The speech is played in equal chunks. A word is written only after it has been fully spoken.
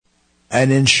An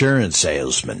insurance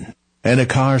salesman and a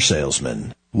car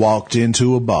salesman walked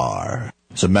into a bar.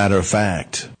 As a matter of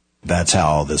fact, that's how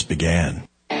all this began.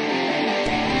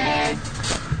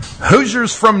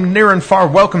 Hoosiers from near and far,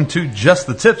 welcome to Just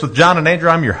the Tips with John and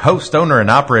Andrew. I'm your host, owner, and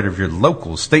operator of your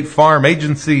local State Farm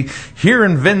agency here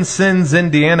in Vincennes,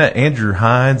 Indiana, Andrew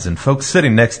Hines. And folks,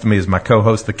 sitting next to me is my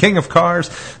co-host, the King of Cars,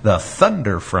 the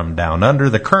Thunder from Down Under,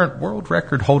 the current world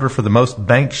record holder for the most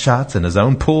bank shots in his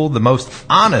own pool, the most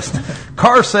honest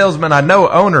car salesman I know,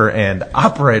 owner and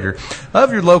operator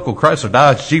of your local Chrysler,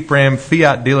 Dodge, Jeep, Ram,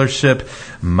 Fiat dealership,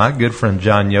 my good friend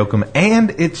John Yoakum,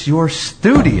 and it's your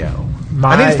studio.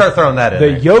 I need to start throwing that in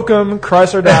the Yoakum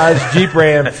Chrysler Dodge Jeep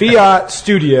Ram Fiat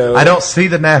Studio. I don't see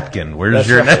the napkin. Where's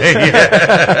your name?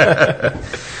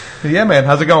 Yeah, man.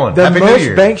 How's it going? The Happy most New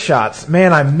Year. bank shots.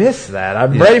 Man, I miss that.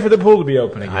 I'm ready for the pool to be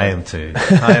open again. I am too.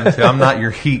 I'm not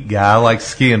your heat guy. I like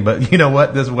skiing, but you know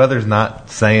what? This weather's not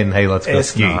saying, hey, let's go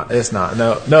ski. It's not.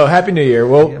 No. Happy New Year.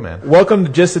 Well, yeah, man. Welcome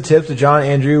to Just the Tips with John and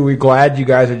Andrew. We're glad you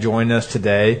guys are joining us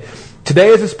today. Today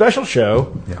is a special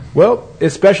show. Yeah. Well,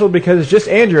 it's special because it's just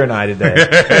Andrew and I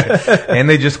today. And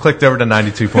they just clicked over to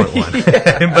 92.1.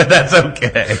 Yeah. But that's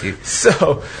okay.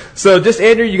 So just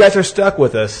Andrew, you guys are stuck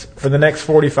with us for the next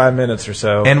 45 minutes or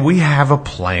so. And we have a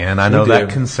plan. I know that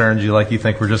concerns you, like you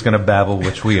think we're just going to babble,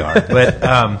 which we are. But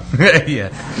yeah.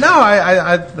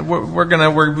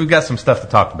 No, we've got some stuff to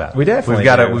talk about. We definitely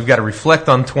We've got to reflect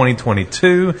on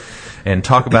 2022 and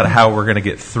talk about how we're going to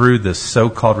get through this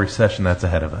so-called recession that's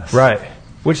ahead of us. Right.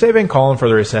 Which they've been calling for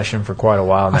the recession for quite a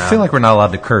while now. I feel like we're not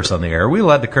allowed to curse on the air. Are we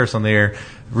allowed to curse on the air?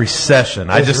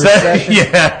 Recession. I just said,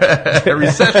 yeah.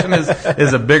 Recession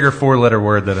is a bigger four-letter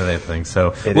word than anything.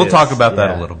 So we'll talk about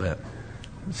that a little bit.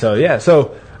 So, yeah.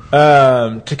 So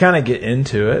to kind of get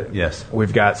into it, yes,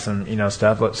 we've got some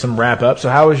stuff, some wrap up. So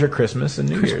how was your Christmas and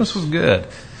New Year's? Christmas was good.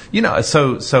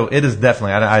 So it is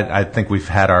definitely. I think we've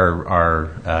had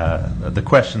our the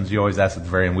questions you always ask at the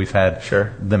very end. We've had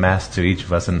them asked to each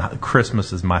of us, and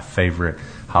Christmas is my favorite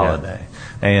holiday,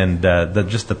 and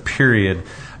just the period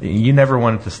you never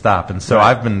want it to stop. And so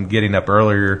I've been getting up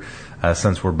earlier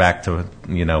since we're back to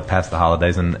past the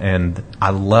holidays, and I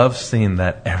love seeing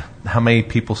that. How many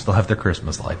people still have their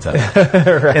Christmas lights up?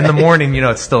 Right. In the morning,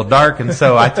 it's still dark, and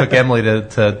so I took Emily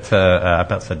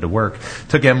to work.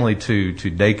 Took Emily to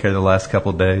daycare the last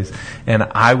couple of days, and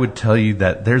I would tell you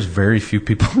that there's very few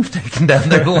people who've taken down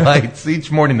their lights.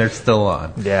 Each morning they're still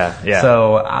on. Yeah.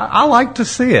 So I like to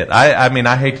see it. I mean,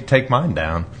 I hate to take mine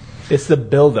down. It's the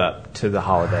build up to the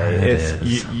holiday.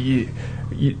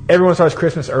 Everyone starts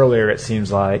Christmas earlier, it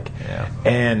seems like,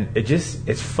 and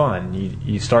it's fun.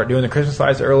 You start doing the Christmas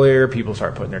lights earlier. People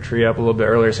start putting their tree up a little bit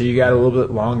earlier, so you got a little bit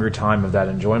longer time of that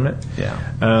enjoyment. Yeah.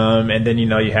 And then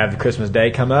you have the Christmas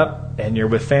day come up, and you're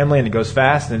with family, and it goes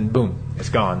fast, and boom, it's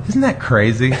gone. Isn't that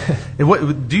crazy?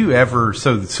 Do you ever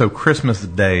so Christmas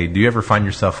Day? Do you ever find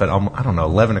yourself at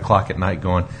 11 o'clock at night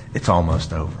going, it's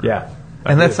almost over? Yeah.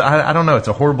 And that's, I don't know, it's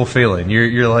a horrible feeling.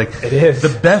 You're like, it is.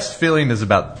 The best feeling is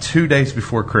about 2 days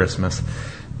before Christmas.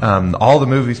 All the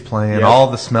movies playing, all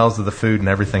the smells of the food and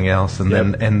everything else.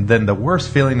 And then the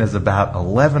worst feeling is about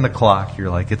 11 o'clock.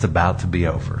 You're like, it's about to be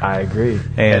over. I agree.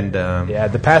 And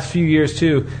the past few years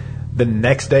too, the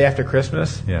next day after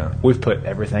Christmas, we've put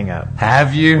everything up.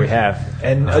 Have you? We have.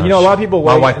 And a lot of people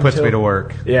wait. My wife puts me to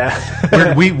work.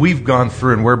 Yeah. We've gone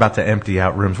through and we're about to empty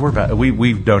out rooms.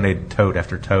 We've donated tote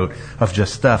after tote of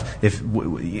just stuff. If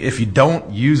you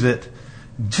don't use it,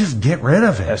 just get rid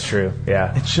of it. That's true.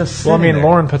 Yeah. It's just there.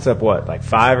 Lauren puts up what, like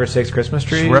 5 or 6 Christmas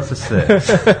trees? We're up to 6.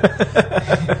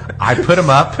 I put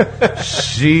them up.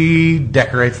 She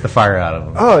decorates the fire out of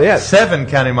them. Oh, yeah. 7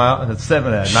 counting not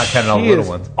counting all the little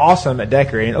ones. Awesome at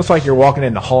decorating. It looks like you're walking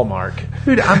into Hallmark.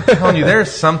 Dude, I'm telling you,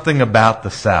 there's something about the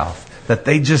South that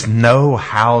they just know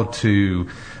how to.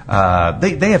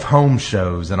 They have home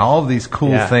shows and all of these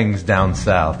cool things down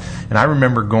south. And I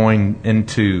remember going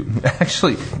into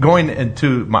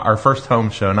our first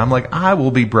home show, and I'm like, I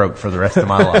will be broke for the rest of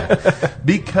my life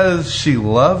because she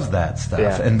loves that stuff.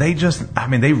 Yeah. And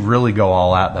they really go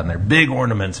all out down there. Big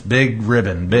ornaments, big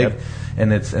ribbon, big. Yep. And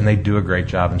they do a great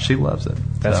job, and she loves it.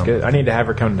 That's good. I need to have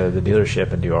her come to the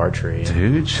dealership and do archery.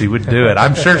 Dude, she would do it.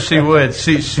 I'm sure she would.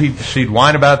 She'd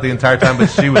whine about it the entire time, but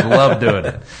she would love doing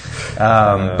it.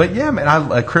 But yeah,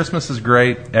 man, Christmas is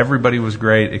great. Everybody was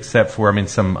great, except for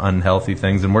some unhealthy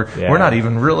things, and we're not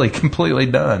even really completely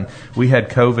done. We had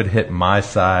COVID hit my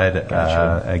side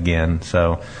again,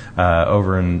 so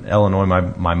over in Illinois,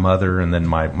 my mother, and then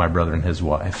my brother and his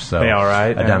wife. So they all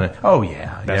right? Oh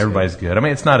yeah, everybody's good.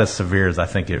 It's not as severe career as I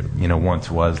think it once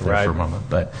was there for a moment.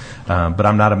 But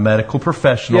I'm not a medical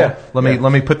professional. Yeah.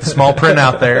 Let me put the small print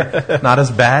out there. Not as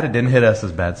bad. It didn't hit us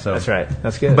as bad. So that's right.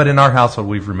 That's good. But in our household,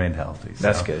 we've remained healthy. So.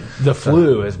 That's good. The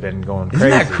flu has been going crazy.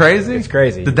 Isn't that crazy? It's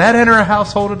crazy. Did that enter a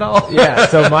household at all? Yeah.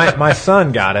 So my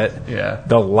son got it. Yeah.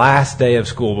 The last day of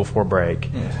school before break.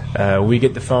 We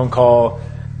get the phone call.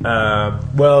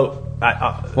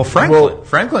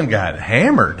 Franklin got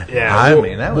hammered. Yeah,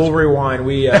 we'll rewind.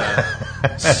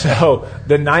 So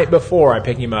the night before, I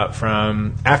picked him up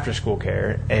from after school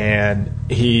care, and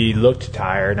he looked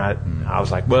tired. And I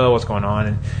was like, "Well, what's going on?"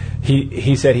 And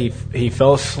he said he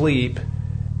fell asleep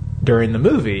during the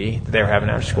movie that they were having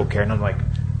after school care, and I'm like,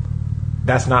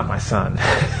 that's not my son.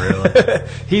 Really?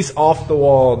 He's off the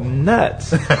wall nuts.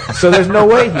 So there's no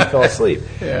way he fell asleep.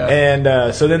 Yeah.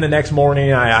 And so then the next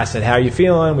morning I said, how you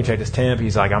feeling? We checked his temp.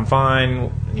 He's like, I'm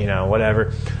fine,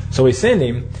 whatever. So we send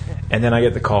him, and then I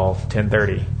get the call,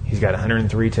 10:30. He's got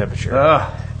 103 temperature.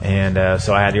 And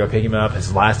so I had to go pick him up.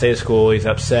 His last day of school. He's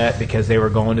upset because they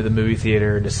were going to the movie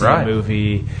theater to see a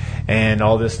movie and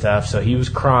all this stuff. So he was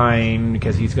crying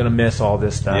because he's going to miss all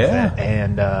this stuff. Yeah.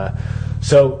 And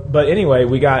but anyway,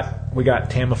 we got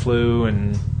Tamiflu,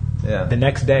 and the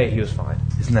next day he was fine.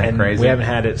 Isn't that crazy? We haven't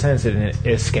had it since, and it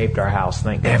escaped our house.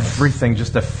 Thank goodness. Everything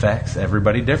just affects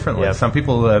everybody differently. Yep. Some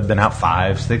people have been out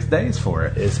 5-6 days for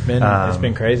it. It's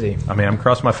been crazy. I mean, I'm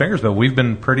crossing my fingers, but we've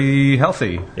been pretty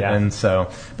healthy. Yeah. And so,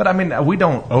 but I mean, we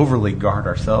don't overly guard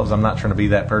ourselves. I'm not trying to be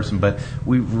that person, but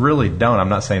we really don't. I'm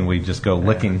not saying we just go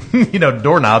licking,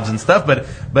 doorknobs and stuff, but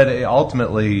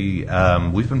ultimately,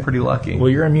 we've been pretty lucky.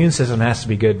 Well, your immune system has to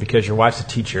be good because your wife's a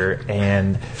teacher,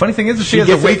 and funny thing is, she has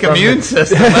a weak immune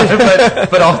system,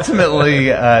 but ultimately,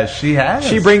 she has.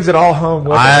 She brings it all home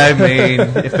with her. I mean,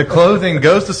 if the clothing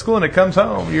goes to school and it comes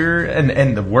home,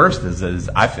 and the worst is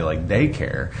I feel like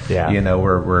daycare. Yeah.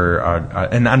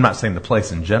 And I'm not saying the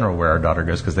place in general where our daughter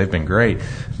goes because they've been great,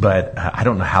 but I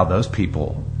don't know how those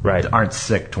people aren't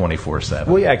sick 24/7.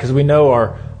 Well, yeah, because we know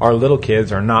our little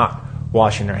kids are not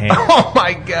washing their hands. Oh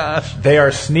my gosh! They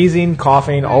are sneezing,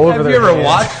 coughing all over their hands. Have you ever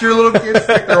watched your little kids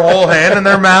stick their whole hand in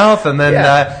their mouth and then,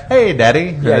 hey,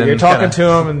 daddy? Yeah, you're talking to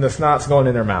them and the snot's going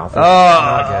in their mouth.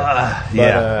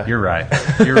 You're right.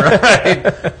 You're right.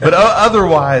 But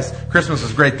otherwise, Christmas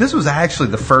was great. This was actually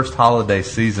the first holiday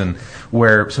season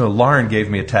so Lauren gave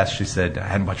me a test. She said, I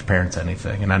hadn't watched Parents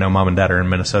Anything. And I know Mom and Dad are in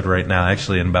Minnesota right now,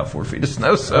 actually in about 4 feet of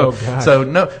snow. So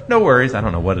no worries. I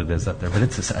don't know what it is up there, but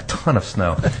it's a ton of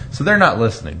snow. So they're not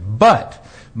listening. But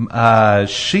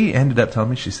she ended up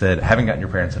telling me, she said, I haven't gotten your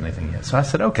Parents Anything yet. So I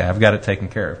said, okay, I've got it taken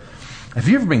care of. Have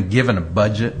you ever been given a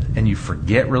budget and you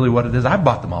forget really what it is? I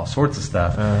bought them all sorts of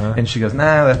stuff. And she goes,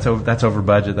 nah, that's over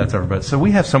budget. That's over budget. So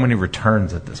we have so many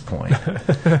returns at this point.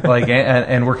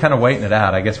 And we're kind of waiting it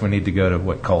out. I guess we need to go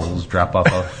to Kohl's, drop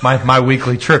off my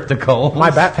weekly trip to Kohl's.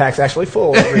 My backpack's actually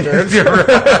full of returns.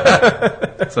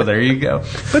 So there you go.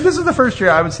 But this is the first year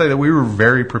I would say that we were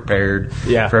very prepared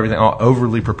for everything,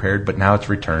 overly prepared, but now it's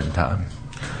return time.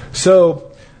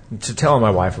 So, to tell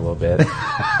my wife a little bit,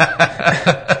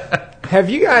 have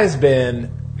you guys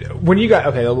been,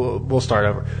 we'll start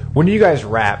over. When you guys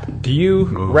wrap, do you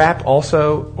wrap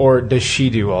also, or does she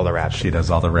do all the wrapping? She does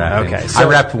all the wrapping. Okay. So I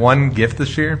wrapped one gift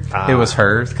this year. It was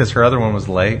hers, because her other one was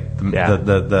late.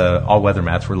 The all-weather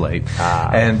mats were late.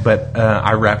 But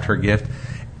I wrapped her gift.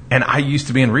 And I used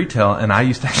to be in retail, and I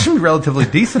used to actually be relatively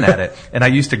decent at it. And I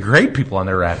used to grade people on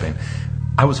their wrapping.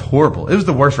 I was horrible. It was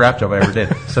the worst wrap job I ever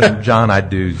did. So, John, I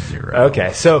do 0.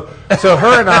 Okay. So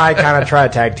her and I kind of try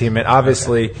to tag team it.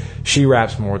 Obviously, she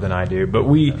wraps more than I do. But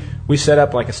we set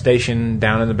up like a station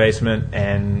down in the basement,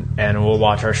 and we'll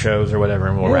watch our shows or whatever,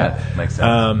 and we'll wrap. Makes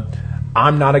sense.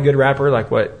 I'm not a good rapper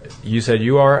like what you said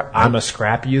you are. I'm a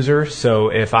scrap user. So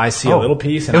if I see a little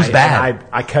piece and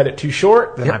I cut it too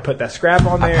short, then I put that scrap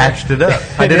on there. I patched it up.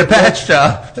 I did a patch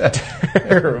job.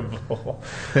 Terrible.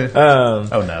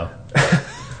 Oh, no.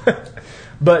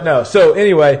 But no. So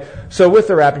anyway, with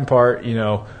the wrapping part,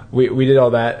 we did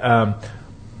all that.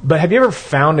 But have you ever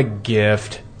found a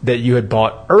gift that you had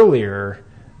bought earlier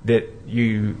that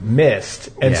you missed,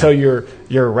 and so you're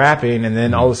wrapping, and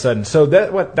then all of a sudden,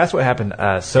 that's what happened to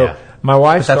us. So my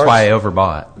wife, that's why I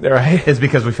overbought. Right, is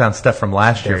because we found stuff from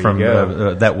last year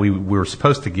that we were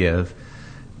supposed to give.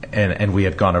 And we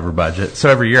had gone over budget. So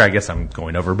every year, I guess I'm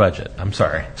going over budget. I'm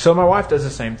sorry. So my wife does the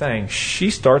same thing. She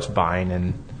starts buying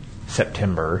in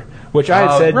September, which I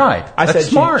had said. Right. I That's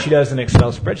said smart. She does an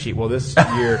Excel spreadsheet. Well, this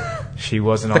year she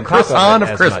wasn't on Chris top of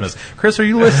it of Christmas. much. Chris, are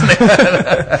you listening?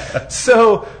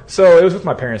 So it was with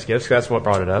my parents' gifts. That's what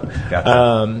brought it up.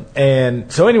 Gotcha. And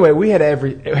so anyway, we had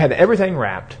everything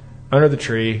wrapped under the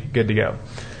tree, good to go.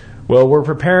 Well, we're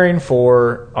preparing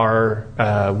for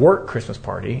our work Christmas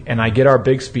party, and I get our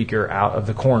big speaker out of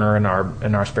the corner in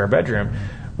our spare bedroom.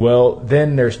 Well,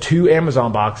 then there's 2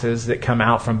 Amazon boxes that come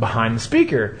out from behind the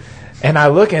speaker. And I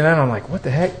look in and I'm like, what the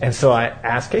heck? And so I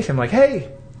asked Casey, I'm like, hey,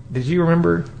 did you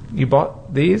remember you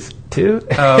bought these too?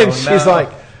 Oh, and she's like,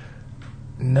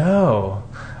 no,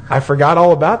 I forgot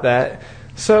all about that.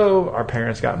 So our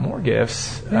parents got more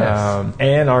gifts. Yes.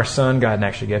 And our son got an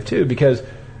extra gift too, because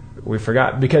we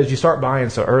forgot, because you start buying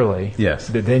so early. Yes.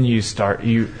 That then you get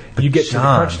to the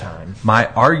crunch time. My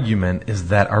argument is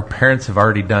that our parents have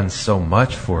already done so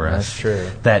much for us. That's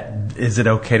true. That is it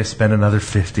okay to spend another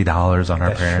 $50 on our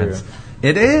That's parents? true.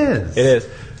 It is. It is.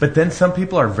 But then some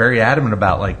people are very adamant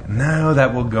about, like, no,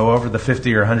 that will go over the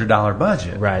 $50 or $100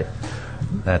 budget. Right.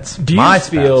 That's Do my you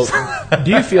feel? spouse.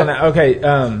 Do you feel now? Okay,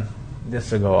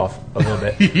 this will go off a little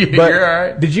bit. You're But all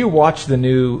right. did you watch the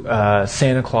new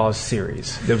Santa Claus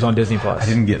series that was on Disney Plus? I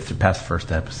didn't get past the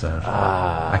first episode.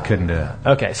 I couldn't do it.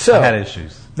 Okay, so I had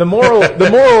issues. The moral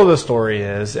of the story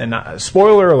is, and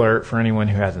spoiler alert for anyone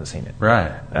who hasn't seen it.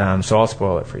 Right. So I'll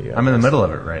spoil it for you. I'm in the middle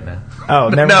of it right now. Oh,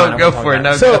 never No, mind. go for it.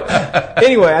 No, So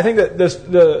anyway, I think that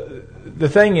the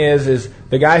thing is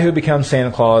the guy who becomes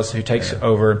Santa Claus, who takes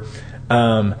over,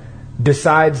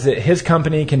 decides that his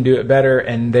company can do it better,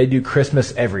 and they do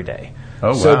Christmas every day.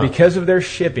 Oh, So wow. because of their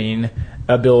shipping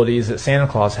abilities that Santa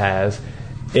Claus has,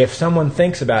 if someone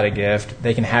thinks about a gift,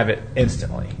 they can have it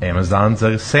instantly. Amazon's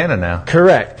a Santa now.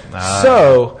 Correct.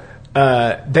 So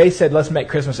they said, let's make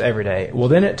Christmas every day. Well,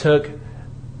 then it took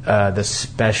the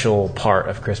special part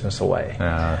of Christmas away.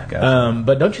 Gotcha.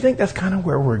 But don't you think that's kind of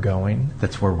where we're going?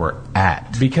 That's where we're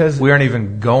at. Because we aren't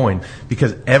even going.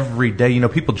 Because every day,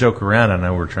 people joke around. I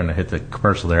know we're trying to hit the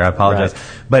commercial there. I apologize.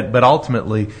 Right. But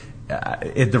ultimately,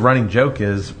 the running joke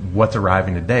is what's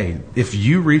arriving today. If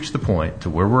you reach the point to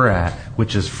where we're at,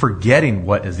 which is forgetting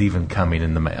what is even coming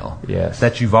in the mail, Yes.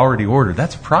 that you've already ordered,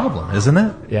 that's a problem, isn't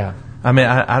it? Yeah. I mean,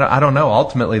 I don't know.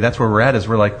 Ultimately, that's where we're at. Is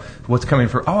we're like, what's coming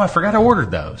for? Oh, I forgot I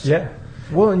ordered those. Yeah.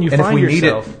 Well, and And find if we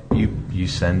yourself, need it, you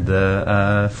send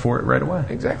for it right away.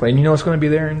 Exactly. And you know it's going to be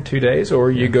there in 2 days, or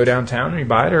you go downtown and you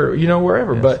buy it, or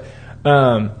wherever. Yes.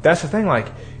 But that's the thing. Like,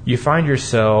 you find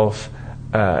yourself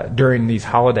during these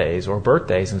holidays or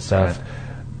birthdays and stuff,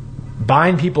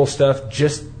 buying people stuff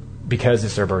just because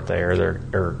it's their birthday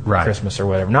or Right. Christmas or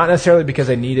whatever. Not necessarily because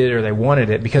they need it or they wanted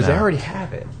it, because they already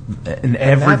have it. And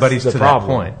everybody's that's to the that problem.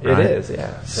 point. Right? It is,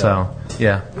 yeah. So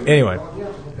yeah. Anyway.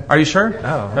 Are you sure?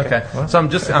 Oh, okay. Well. So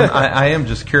I am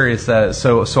just curious.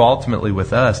 So ultimately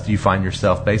with us, do you find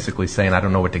yourself basically saying, I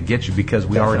don't know what to get you because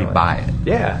we already buy it?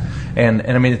 Yeah. And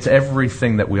I mean, it's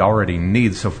everything that we already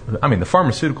need. So, I mean, the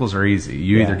pharmaceuticals are easy.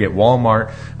 You either get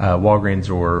Walmart, Walgreens,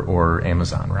 or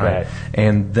Amazon, right?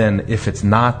 And then if it's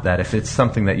not that, if it's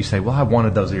something that you say, well, I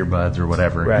wanted those earbuds or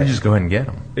whatever, you just go ahead and get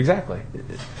them. Exactly.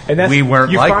 And that's, we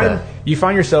weren't that. You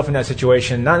find yourself in that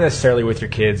situation, not necessarily with your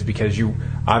kids, because you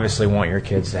obviously want your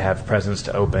kids to have presents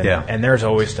to open, and there's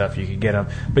always stuff you could get them.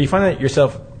 But you find that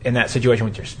yourself in that situation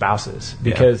with your spouses,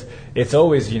 because it's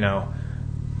always,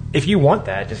 if you want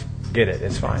that, just get it.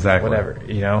 It's fine. Exactly. Whatever,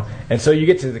 And so you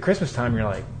get to the Christmas time, you're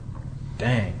like,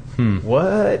 dang,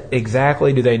 what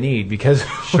exactly do they need? Because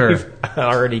we've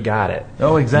already got it.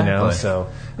 Oh, exactly. So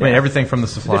I mean, everything from the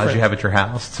supplies you have at your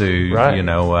house to,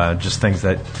 just things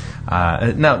that,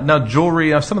 now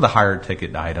jewelry, some of the higher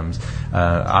ticket items,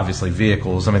 obviously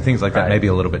vehicles, I mean, things like that may be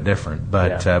a little bit different.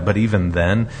 But even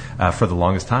then, for the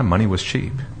longest time, money was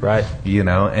cheap. Right.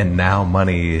 And now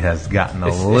money has gotten a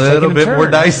little bit more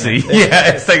dicey.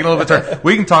 It's taking a little bit of turn.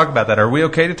 We can talk about that. Are we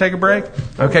okay to take a break?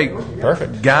 Okay.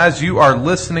 Perfect. Guys, you are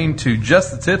listening to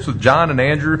Just the Tips with John and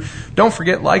Andrew. Don't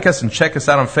forget, like us and check us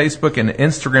out on Facebook and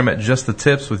Instagram at Just the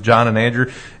Tips with John and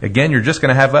Andrew. Again, you're just going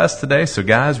to have us today. So,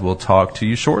 guys, we'll talk to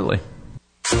you shortly.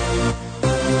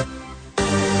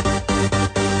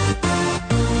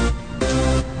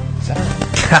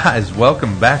 Guys,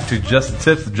 welcome back to Just the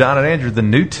Tips with John and Andrew, the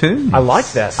new tune. I like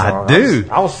that song. I do.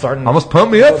 I was starting. Almost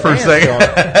pumped me up for a second.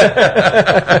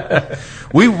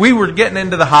 We were getting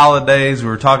into the holidays. We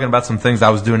were talking about some things.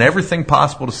 I was doing everything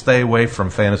possible to stay away from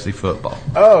fantasy football.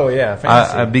 Oh yeah,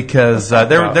 fantasy. Because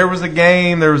there was a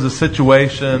game, there was a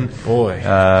situation. Boy,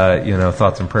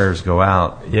 thoughts and prayers go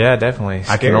out. Yeah, definitely.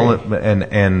 Scary. I can only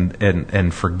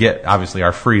and forget obviously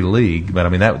our free league, but I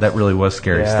mean that really was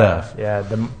scary stuff. Yeah,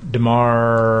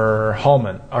 Damar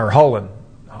Hamlin.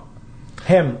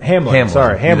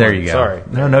 Sorry, Hamlin. There you go. Sorry.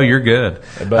 No, you're good.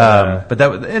 But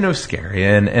it was scary,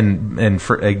 and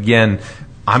for again,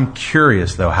 I'm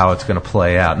curious though how it's going to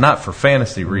play out. Not for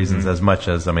fantasy reasons as much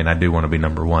as I do want to be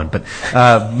number one. But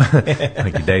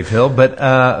thank you, Dave Hill.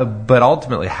 But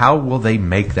ultimately, how will they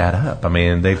make that up? I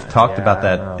mean, they've talked about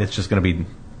that. It's just going to be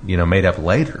made up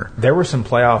later. There were some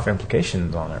playoff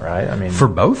implications on it, right? I mean, for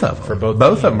both of them. For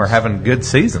both of them are having good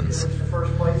seasons.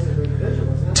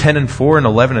 10-4 and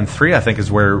 11-3, I think,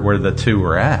 is where the two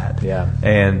were at. Yeah,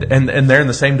 and they're in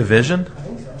the same division.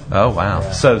 Oh wow!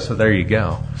 Yeah. So there you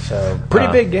go. So pretty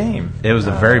big game. It was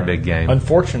a very big game.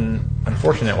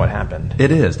 Unfortunate what happened. It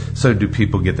is. So do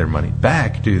people get their money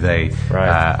back? Do they?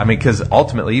 Right. Because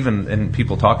ultimately, even in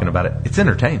people talking about it, it's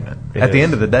entertainment. At the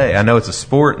end of the day, I know it's a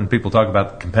sport, and people talk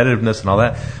about competitiveness and all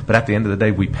that. But at the end of the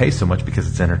day, we pay so much because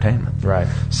it's entertainment. Right.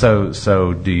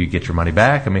 So do you get your money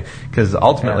back? Because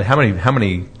ultimately, how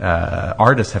many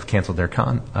artists have canceled their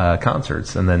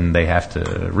concerts, and then they have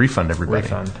to refund everybody?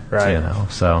 Right.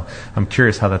 So I'm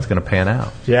curious how that's going to pan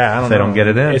out. Yeah, I don't know. They don't get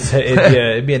it in.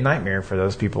 It'd be a nightmare for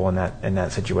those people in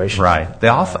that situation. Right. They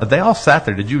all sat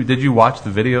there. Did you watch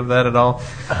the video of that at all?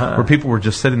 Where people were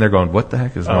just sitting there going, "What the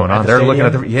heck is going on?" They're looking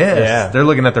at they're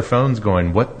looking at their phones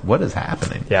going, "What is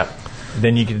happening?" Yeah.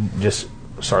 Then you could just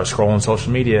start scrolling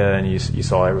social media and you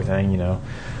saw everything.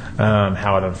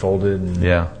 How it unfolded. And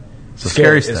so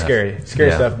scary stuff. It's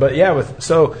scary stuff. But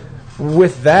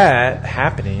with that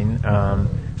happening.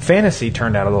 Fantasy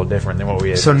turned out a little different than what we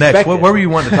had expected. Next, what were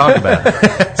you wanting to talk about?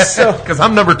 Because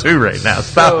I'm number 2 right now.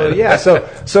 Stop it. Yeah,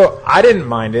 so I didn't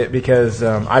mind it because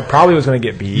I probably was going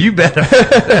to get beat. You bet.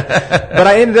 But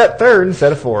I ended up 3rd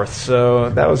instead of 4th, so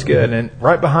that was good. And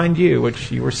right behind you,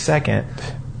 which you were 2nd.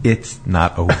 It's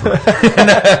not over.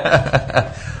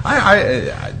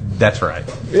 That's right.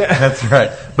 Yeah, that's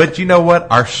right. But you know what?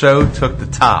 Our show took the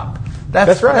top.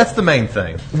 That's right. That's the main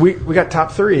thing. We got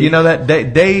top 3. You know that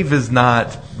Dave is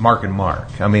not Mark and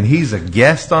Mark. He's a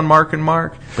guest on Mark and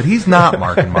Mark, but he's not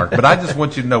Mark and Mark. But I just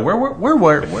want you to know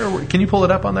where can you pull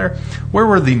it up on there? Where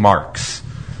were the Marks?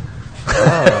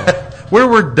 Oh. Where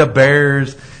were the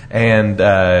Bears and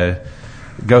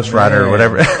Ghost Rider or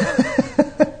whatever?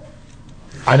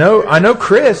 I know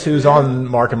Chris, who's on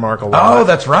Mark and Mark a lot. Oh,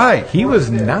 that's right. He was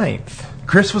 9th.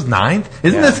 Chris was 9th?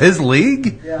 Isn't this his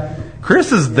league? Yeah.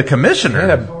 Chris is the commissioner. He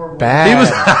had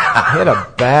a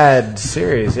bad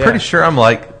series. Yeah. Pretty sure I'm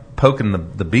like poking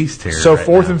the beast here. So right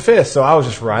 4th and 5th. So I was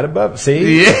just right above.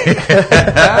 See?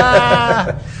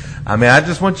 Yeah. I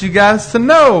just want you guys to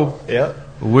know. Yep.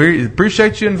 We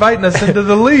appreciate you inviting us into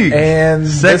the league. And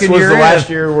this was the last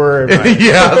year we're invited.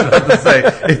 Yeah, I was about to say,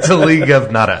 it's a league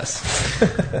of not us.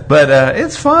 But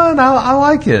it's fun. I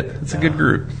like it. It's a good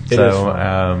group. It is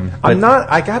fun.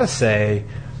 I gotta say,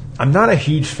 I'm not a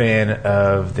huge fan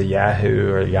of the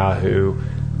Yahoo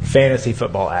fantasy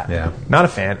football app. Yeah. Not a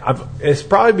fan. It's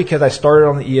probably because I started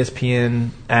on the ESPN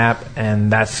app,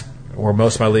 and that's where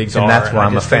most of my leags are. And that's why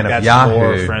I'm a fan of Yahoo.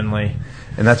 More friendly.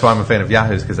 And that's why I'm a fan of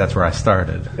Yahoo's, because that's where I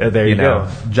started. There you go.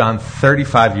 John,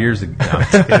 35 years ago. No, I'm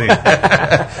just kidding.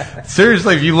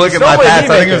 Seriously, if you look at my past,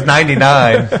 I think it was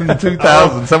 99,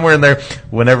 2000, somewhere in there,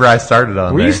 whenever I started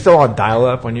on Were there. you still on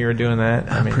dial-up when you were doing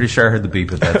that? I'm pretty sure I heard the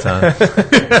beep at that time.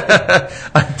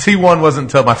 T1 wasn't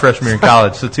until my freshman year in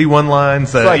college, so T1 line.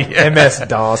 So, it's like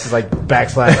MS-DOS. It's like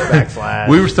 //.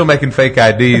 We were still making fake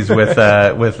IDs with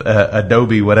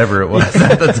Adobe, whatever it was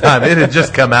at the time. It had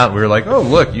just come out, and we were like, oh,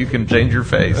 look, you can change your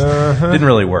face. Didn't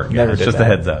really work. Never did just that. a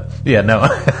heads up. Yeah, no.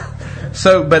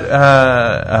 So, but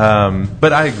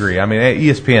I agree.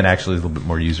 ESPN actually is a little bit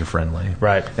more user friendly.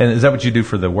 Right. And is that what you do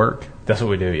for the work? That's what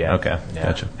we do. Yeah. Okay. Yeah.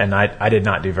 Gotcha. And I did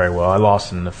not do very well. I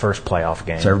lost in the first playoff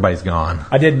game. So everybody's gone.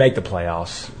 I did make the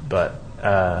playoffs, but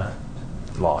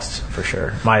lost for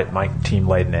sure. My team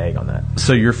laid an egg on that.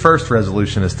 So your first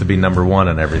resolution is to be number 1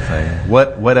 and everything.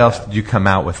 What else did you come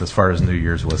out with as far as New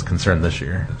Year's was concerned this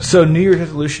year? So New Year's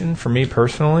resolution for me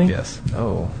personally? Yes.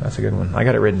 Oh, that's a good one. I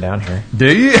got it written down here.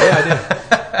 Do you?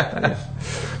 Yeah,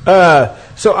 I did.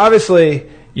 So obviously,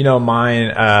 mine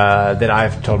that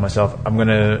I've told myself I'm going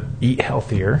to eat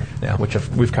healthier, which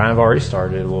we've kind of already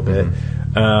started a little bit.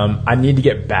 I need to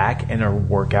get back in a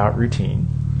workout routine.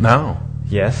 No.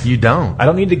 Yes. You don't? I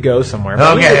don't need to go somewhere.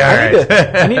 Okay,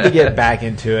 I need to get back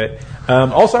into it.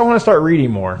 Also, I want to start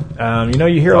reading more.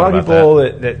 You hear a lot of people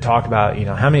that talk about,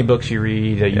 how many books you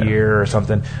read a year or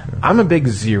something. I'm a big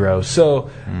 0. So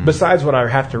besides what I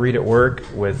have to read at work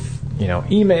with,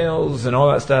 emails and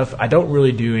all that stuff, I don't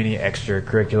really do any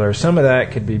extracurricular. Some of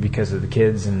that could be because of the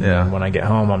kids, and when I get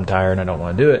home, I'm tired and I don't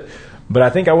want to do it. But I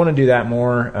think I want to do that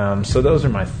more. So those are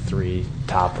my 3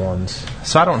 top ones.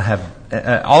 So I don't have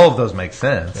all of those make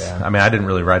sense. Yeah. I mean, I didn't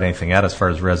really write anything out as far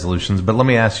as resolutions, but let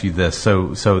me ask you this.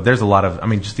 So there's a lot of, I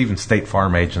mean, just even State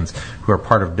Farm agents who are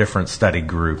part of different study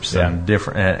groups and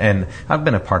different, and I've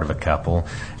been a part of a couple,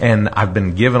 and I've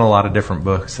been given a lot of different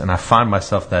books, and I find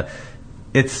myself that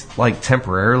it's like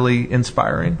temporarily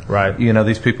inspiring. Right. You know,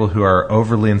 these people who are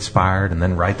overly inspired and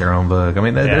then write their own book. I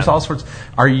mean, there's all sorts.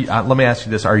 Are you, let me ask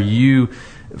you this. Are you,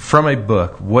 from a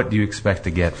book, what do you expect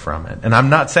to get from it? And I'm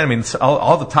not saying, I mean,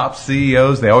 all the top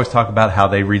CEOs, they always talk about how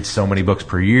they read so many books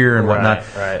per year and whatnot.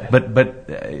 Right.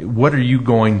 But what are you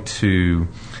going to,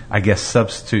 I guess,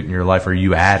 substitute in your life? Or are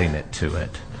you adding it to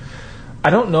it? I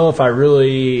don't know if I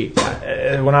really,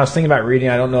 when I was thinking about reading,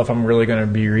 I don't know if I'm really going to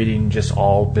be reading just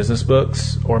all business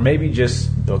books or maybe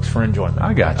just books for enjoyment.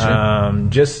 I got you.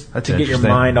 Just to get your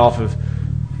mind off of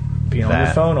being on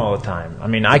your phone all the time. I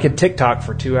mean, I could TikTok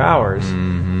for 2 hours.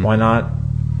 Mm-hmm. Why not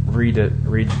read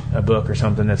a book or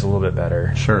something that's a little bit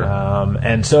better? Sure.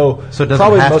 And so it doesn't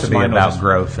probably have most to be about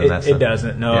growth. It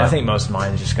doesn't. No, I think most of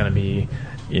mine is just going to be,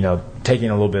 taking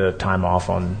a little bit of time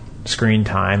off on screen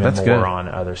time and more on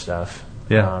other stuff.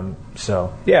 Yeah.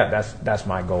 That's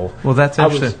my goal. Well, that's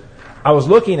interesting. I was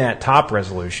looking at top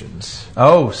resolutions.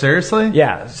 Oh, seriously?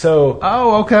 Yeah. So.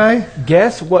 Oh, okay.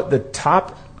 Guess what the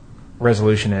top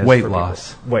resolution is? Weight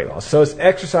loss. Weight loss. So it's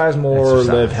exercise more,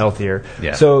 live healthier.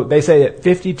 Yeah. So they say that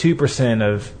 52%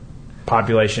 of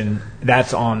population,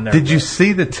 that's on their Did you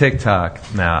see the TikTok?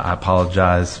 Now, I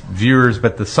apologize, viewers,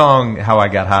 but the song "How I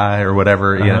Got High" or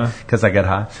whatever, because I got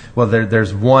high. Well,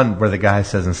 there's one where the guy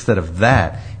says instead of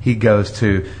that, he goes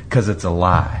to "'cause it's a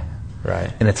lie."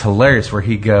 Right. And it's hilarious where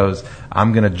he goes,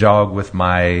 "I'm going to jog with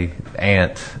my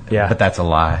aunt, but that's a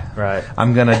lie." Right.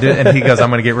 I'm going to do, and he goes, "I'm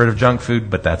going to get rid of junk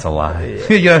food, but that's a lie."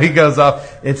 Yeah. He goes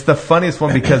off. It's the funniest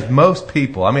one because most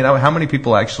people, I mean, how many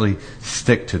people actually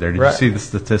stick to there? Did you see the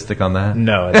statistic on that?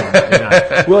 No.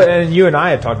 Not. Well, and you and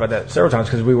I have talked about that several times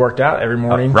because we worked out every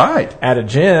morning at a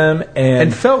gym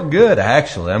and felt good,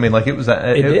 actually. I mean, like it was, not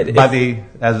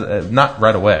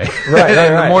right away. Right.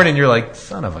 In the morning, you're like,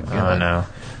 son of a gun. I know.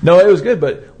 No, it was good,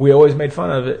 but we always made fun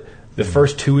of it. The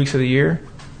first 2 weeks of the year,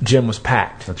 gym was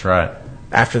packed. That's right.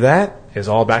 After that, it's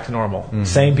all back to normal. Mm-hmm.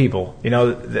 Same people.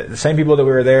 The same people that we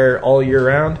were there all year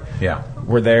round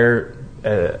were there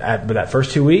but that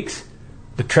first 2 weeks.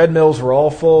 The treadmills were all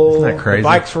full. Isn't that crazy? The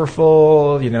bikes were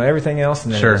full, everything else,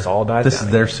 and then it's all died down. This is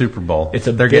their Super Bowl.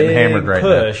 They're getting hammered right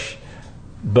push,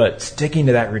 but sticking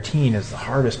to that routine is the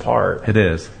hardest part. It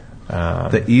is.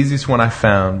 The easiest one I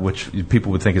found, which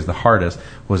people would think is the hardest,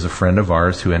 was a friend of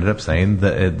ours who ended up saying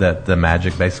that the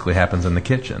magic basically happens in the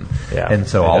kitchen. Yeah, and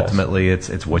so ultimately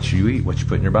it's what you eat, what you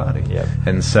put in your body. Yep.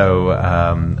 And so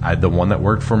the one that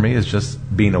worked for me is just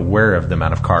being aware of the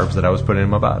amount of carbs that I was putting in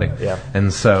my body. Yeah.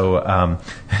 And so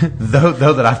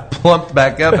though that I've plumped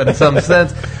back up in some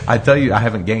sense, I tell you I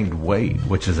haven't gained weight,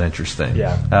 which is interesting.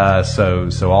 Yeah.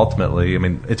 So ultimately, I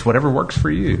mean, it's whatever works for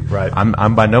you. Right.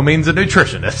 I'm by no means a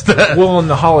nutritionist. Well, and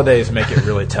the holidays make it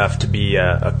really tough to be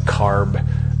a carb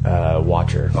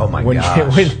watcher. Oh my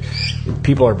gosh! When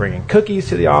people are bringing cookies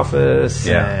to the office,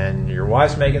 and your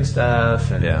wife's making stuff,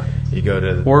 and you go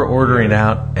to or ordering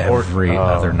out every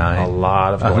other night. A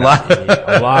lot of going out to eat.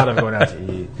 A lot of going out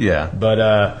to eat. Yeah.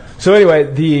 But so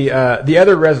anyway, the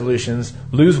other resolutions: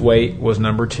 lose weight was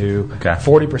number 2. Okay.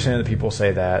 40% of the people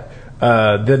say that.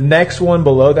 The next one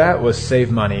below that was save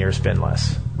money or spend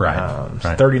less. Right.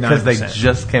 39%. Because they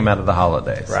just came out of the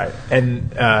holidays. Right. And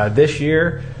this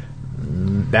year,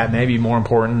 that may be more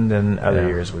important than other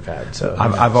years we've had. So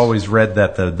I've always read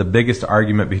that the biggest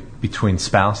argument between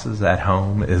spouses at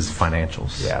home is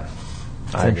financials. Yeah.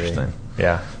 It's interesting.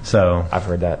 Yeah. So I've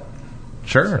heard that.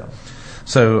 Sure.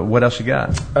 So what else you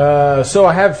got? So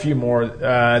I have a few more.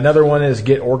 Another one is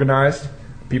get organized.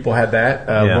 People had that.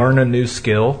 Learn a new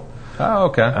skill. Oh,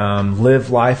 okay. Live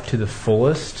life to the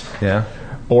fullest. Yeah.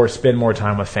 Or spend more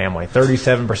time with family.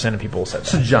 37% of people said that.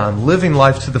 So, John, living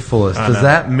life to the fullest, does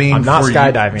that mean I'm not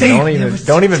skydiving.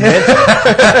 Don't even mention it.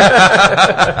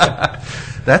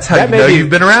 That's how you know you've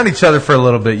been around each other for a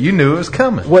little bit. You knew it was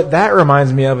coming. What that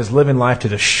reminds me of is living life to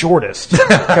the shortest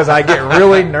because I get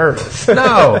really nervous.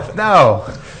 No.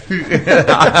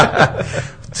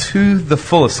 To the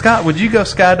fullest. Scott, would you go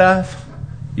skydive?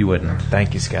 You wouldn't.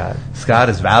 Thank you, Scott. Scott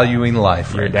is valuing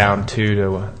life. You're down 2 to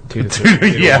 1.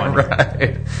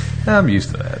 Right. I'm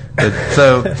used to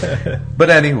that. But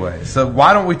anyway, so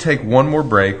why don't we take one more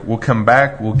break? We'll come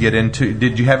back. We'll get into.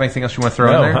 Did you have anything else you want to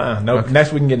throw in there? No. Okay.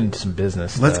 Next, we can get into some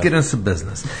business. Let's get into some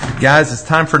business, guys. It's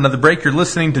time for another break. You're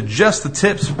listening to Just the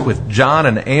Tips with John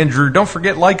and Andrew. Don't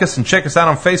forget, like us and check us out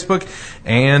on Facebook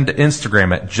and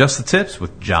Instagram at Just the Tips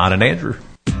with John and Andrew.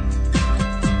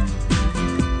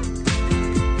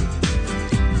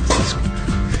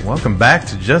 Welcome back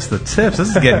to Just the Tips.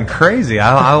 This is getting crazy.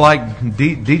 I like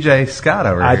DJ Scott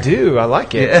over here. I do. I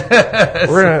like it. Yes.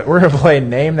 We're gonna play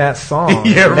Name That Song.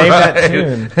 Yeah, Name that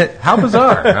tune. How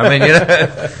bizarre. I mean,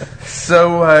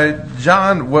 So,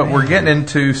 John, what we're getting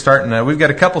into starting, we've got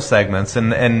a couple segments,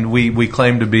 and we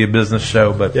claim to be a business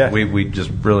show, but we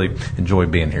just really enjoy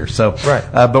being here. So,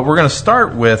 but we're going to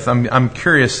start with, I'm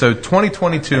curious, so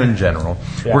 2022 in general,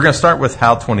 we're going to start with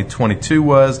how 2022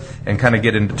 was and kind of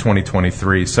get into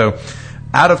 2023. So,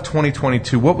 out of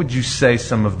 2022, what would you say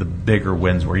some of the bigger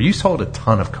wins were? You sold a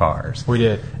ton of cars. We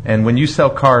did. And when you sell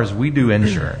cars, we do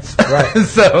insurance. Right.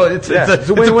 So it's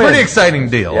a pretty exciting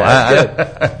deal.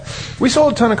 Yeah, we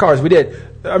sold a ton of cars. We did.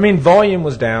 I mean, volume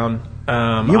was down.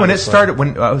 When it started,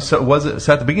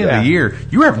 so at the beginning of the year,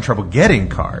 you were having trouble getting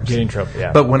cars.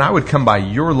 But when I would come by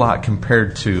your lot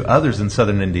compared to others in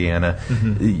Southern Indiana,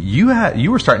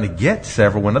 you were starting to get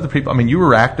several. When other people, I mean, you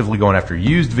were actively going after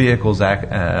used vehicles,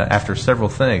 after several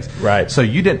things. Right. So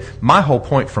you didn't. My whole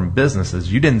point from business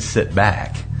is you didn't sit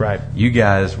back. Right. You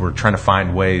guys were trying to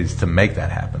find ways to make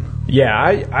that happen. Yeah,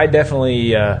 I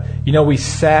definitely. We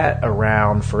sat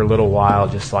around for a little while,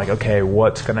 just like, okay,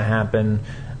 what's going to happen?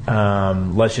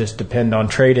 Let's just depend on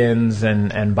trade-ins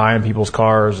and buying people's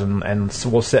cars, and so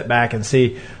we'll sit back and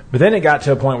see. But then it got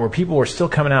to a point where people were still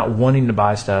coming out wanting to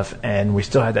buy stuff, and we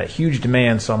still had that huge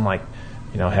demand. So I'm like,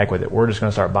 heck with it. We're just going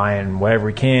to start buying whatever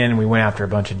we can. And we went after a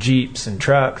bunch of Jeeps and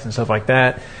trucks and stuff like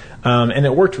that, and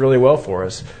it worked really well for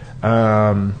us.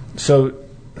 So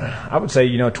I would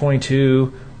say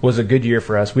 22 was a good year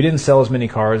for us. We didn't sell as many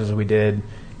cars as we did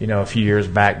a few years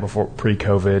back before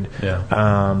pre-COVID.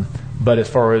 Yeah. But as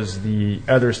far as the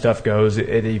other stuff goes,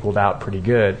 it equaled out pretty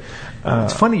good.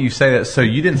 It's funny you say that. So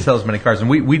you didn't sell as many cars, and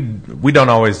we don't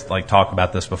always talk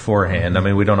about this beforehand. I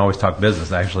mean, we don't always talk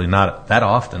business, actually, not that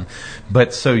often.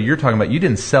 But so you're talking about you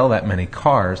didn't sell that many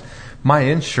cars. My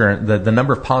insurance, the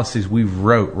number of policies we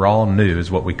wrote, raw new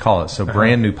is what we call it. So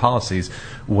brand new policies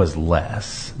was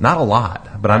less, not a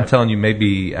lot, but I'm telling you,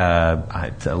 maybe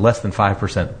less than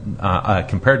 5%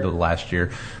 compared to the last year.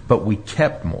 But we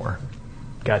kept more.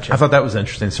 Gotcha. I thought that was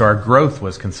interesting. So our growth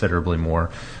was considerably more,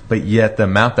 but yet the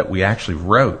amount that we actually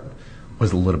wrote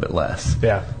was a little bit less.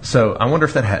 Yeah. So I wonder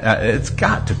if that it's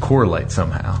got to correlate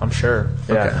somehow. I'm sure.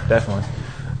 Yeah, definitely.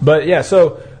 But yeah,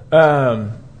 so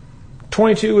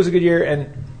 22 was a good year,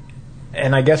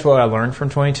 and I guess what I learned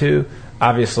from 22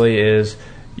 obviously is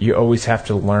you always have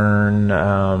to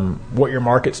learn what your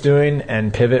market's doing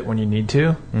and pivot when you need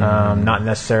to. Not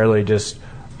necessarily just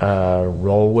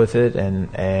roll with it,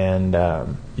 and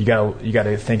you got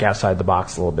to think outside the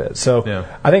box a little bit. So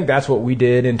I think that's what we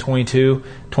did in 22.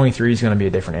 23 is going to be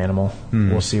a different animal.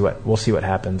 We'll see what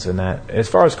happens in that. As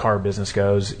far as car business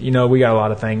goes, we got a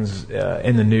lot of things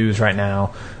in the news right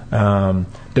now.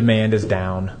 Demand is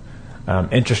down.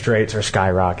 Interest rates are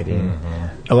skyrocketing.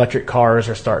 Electric cars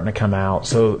are starting to come out,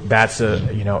 so that's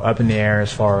up in the air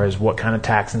as far as what kind of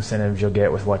tax incentives you'll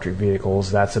get with electric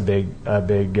vehicles. That's a big. That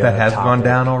has topic. Gone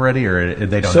down already, or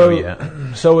they don't know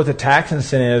yet. So with the tax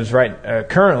incentives, right?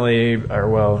 Currently,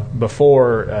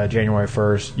 before January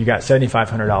 1st, you got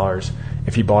 $7,500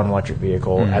 if you bought an electric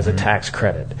vehicle as a tax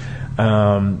credit.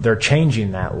 They're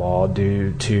changing that law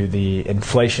due to the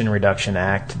Inflation Reduction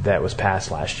Act that was passed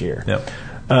last year. Yep.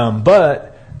 But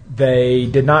they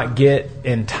did not get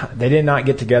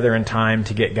together in time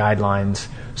to get guidelines,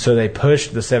 so they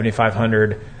pushed the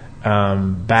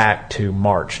 $7,500 back to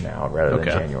March now rather than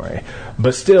January.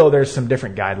 But still, there's some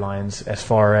different guidelines as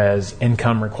far as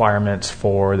income requirements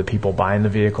for the people buying the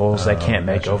vehicles. They can't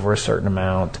make over a certain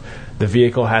amount. The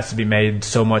vehicle has to be made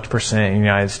so much percent in the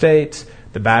United States.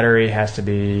 The battery has to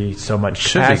be so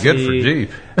much capacity. Should be good for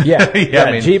Jeep. Yeah,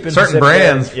 I mean, Jeep and certain Pacifica,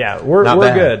 brands. we're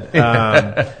good.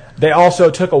 They also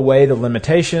took away the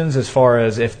limitations as far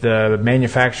as if the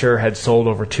manufacturer had sold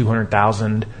over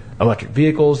 200,000 electric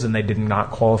vehicles, then they did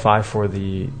not qualify for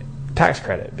the tax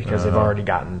credit because they've already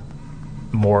gotten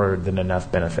more than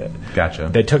enough benefit. Gotcha.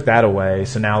 They took that away,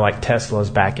 so now Tesla's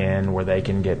back in where they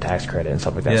can get tax credit and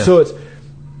stuff like that. Yeah. So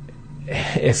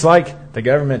it's like the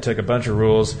government took a bunch of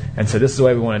rules and said, this is the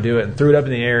way we want to do it, and threw it up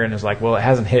in the air, and it's like, well, it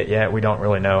hasn't hit yet. We don't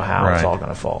really know how it's all going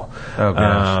to fall. Oh,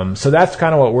 gosh. So that's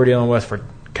kind of what we're dealing with for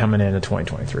coming into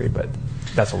 2023, but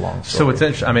that's a long story. So it's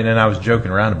interesting. I mean, and I was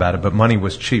joking around about it, but money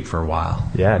was cheap for a while.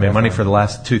 Yeah, I mean, money for the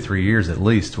last 2-3 years at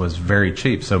least was very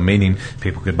cheap. So meaning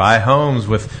people could buy homes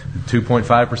with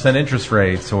 2.5% interest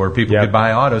rates, or people could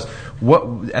buy autos.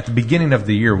 What at the beginning of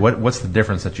the year? What's the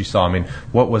difference that you saw? I mean,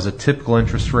 what was a typical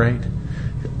interest rate,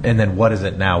 and then what is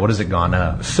it now? What has it gone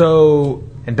up? So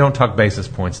And don't talk basis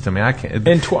points to me. I can't.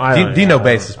 Do you know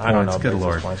basis points? I don't know. Good basis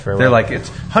Lord. Points They're like, it's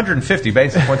 150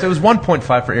 basis points. It was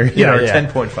 1.5 for area, or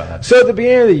 10.5. So at the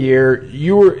beginning of the year,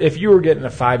 if you were getting a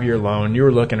 5-year loan, you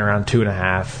were looking around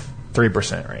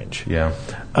 2.5-3% range. Yeah.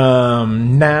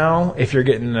 Now, if you're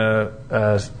getting a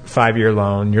 5-year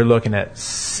loan, you're looking at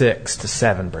 6 to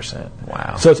 7%.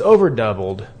 Wow. So it's over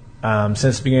doubled.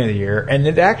 Since the beginning of the year, and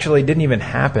it actually didn't even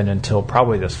happen until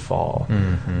probably this fall,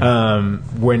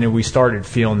 when we started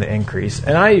feeling the increase.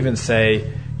 And I even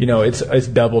say, it's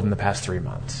doubled in the past 3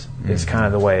 months. It's kind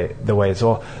of the way it's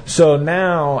all. So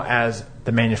now, as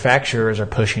the manufacturers are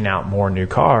pushing out more new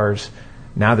cars,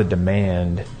 now the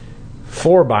demand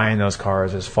for buying those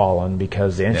cars has fallen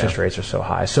because the interest rates are so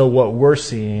high. So what we're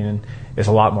seeing is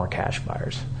a lot more cash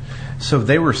buyers. So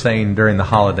they were saying during the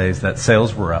holidays that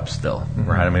sales were up still,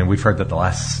 right? I mean, we've heard that the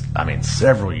last,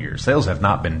 several years, sales have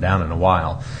not been down in a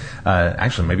while.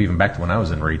 Actually, maybe even back to when I was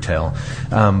in retail.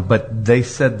 But they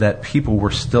said that people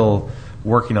were still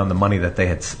working on the money that they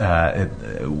had.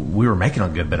 We were making a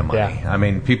good bit of money. Yeah. I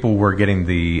mean, people were getting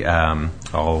the,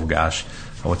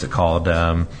 what's it called?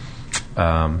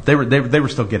 They were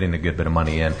still getting a good bit of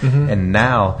money in, and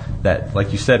now that,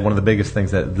 like you said, one of the biggest things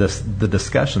that the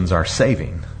discussions are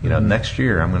saving. Next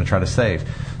year I'm going to try to save.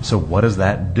 So what does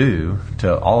that do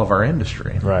to all of our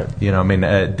industry? Right.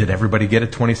 Did everybody get a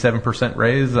 27%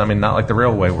 raise? Not like the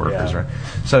railway workers, right?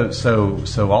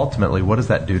 So ultimately, what does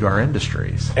that do to our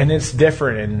industries? And it's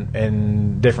different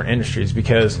in different industries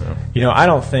because I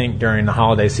don't think during the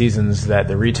holiday seasons that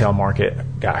the retail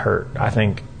market got hurt. I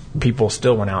think people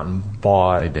still went out and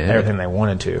bought everything they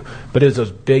wanted to. But it was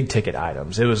those big ticket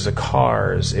items. It was the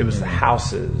cars. It was the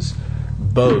houses,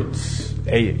 boats,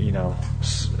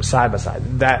 side by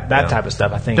side. That type of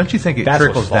stuff, I think. Don't you think it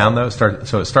trickles down, though?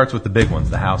 So it starts with the big ones,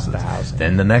 the houses.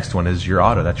 Then the next one is your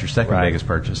auto. That's your second biggest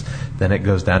purchase. Then it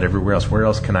goes down to everywhere else. Where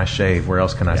else can I shave? Where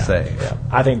else can I save? Yeah.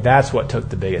 I think that's what took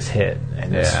the biggest hit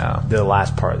in the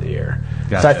last part of the year.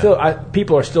 Gotcha. So I feel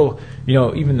people are still,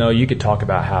 even though you could talk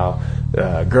about how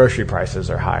grocery prices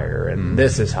are higher and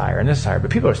this is higher and this is higher,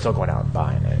 but people are still going out and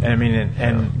buying it.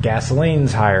 And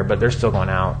gasoline's higher, but they're still going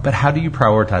out. But how do you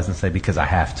prioritize and say, because I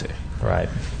have to? Right.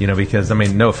 Because,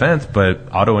 no offense,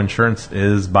 but auto insurance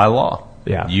is by law.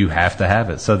 Yeah. You have to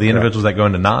have it. So the individuals that go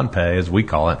into non-pay, as we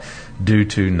call it, due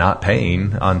to not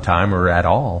paying on time or at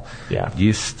all,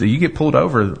 you get pulled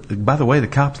over. By the way, the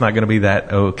cop's not going to be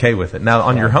that okay with it. Now,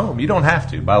 on your home, you don't have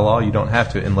to. By law, you don't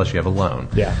have to unless you have a loan.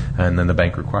 Yeah. And then the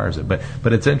bank requires it. But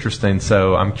it's interesting.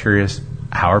 So I'm curious,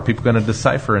 how are people going to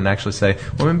decipher and actually say,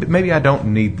 well, maybe I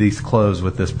don't need these clothes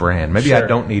with this brand. Maybe I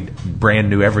don't need brand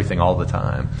new everything all the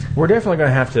time. We're definitely going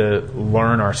to have to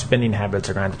learn our spending habits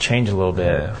are going to have to change a little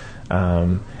bit.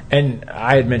 And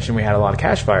I had mentioned we had a lot of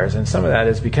cash buyers, and some of that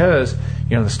is because,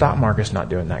 the stock market's not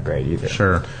doing that great either.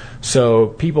 Sure. So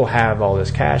people have all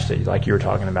this cash that, like you were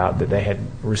talking about, that they had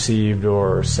received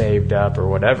or saved up or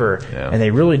whatever, and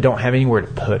they really don't have anywhere to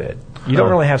put it. You don't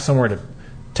really have somewhere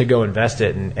to go invest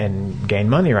it and gain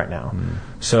money right now.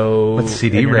 So but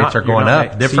CD rates are going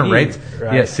up. Different rates.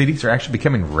 Right. Yeah, CDs are actually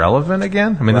becoming relevant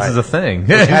again. This is a thing.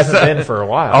 It hasn't been for a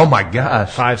while. Oh my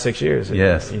gosh. 5-6 years.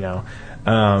 Yes.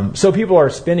 So people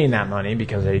are spending that money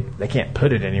because they can't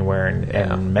put it anywhere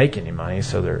and make any money,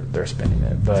 so they're spending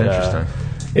it. But it's interesting.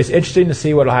 It's interesting to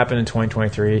see what will happen in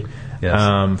 2023.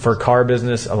 Yes. For car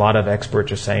business, a lot of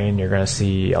experts are saying you're going to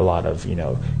see a lot of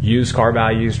used car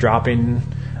values dropping,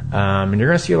 and you're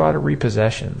going to see a lot of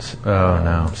repossessions. Oh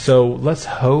no! So let's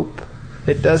hope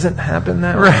it doesn't happen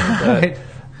that way.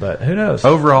 But who knows?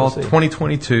 Overall,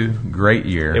 2022, great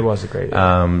year. It was a great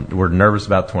year. We're nervous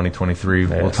about 2023.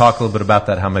 Yes. We'll talk a little bit about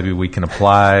that, how maybe we can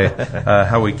apply,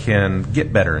 how we can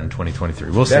get better in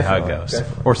 2023. We'll see how it goes.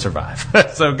 Or survive.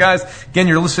 So, guys, again,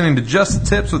 you're listening to Just the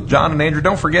Tips with John and Andrew.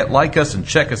 Don't forget, like us and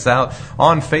check us out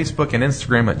on Facebook and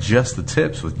Instagram at Just the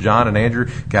Tips with John and Andrew.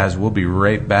 Guys, we'll be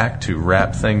right back to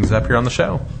wrap things up here on the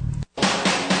show.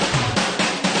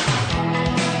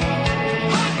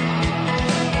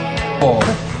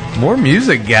 More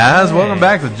music, guys. Welcome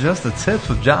back to Just the Tips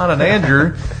with John and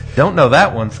Andrew. Don't know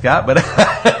that one, Scott, but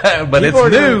it's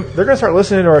new. They're going to start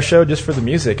listening to our show just for the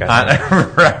music, I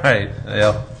think. Right.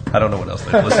 Yeah. I don't know what else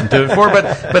they listen to it for,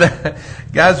 but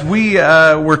guys, we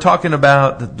talked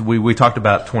about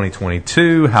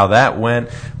 2022, how that went.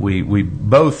 We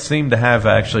both seem to have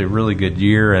actually a really good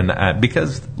year, and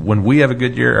because when we have a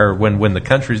good year, or when the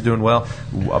country's doing well,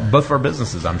 both of our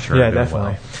businesses, I'm sure, are doing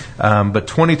definitely well. But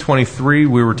 2023,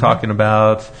 we were talking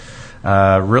about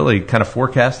really kind of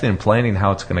forecasting and planning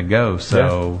how it's going to go.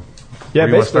 So. Yeah,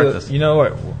 basically,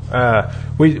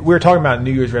 we were talking about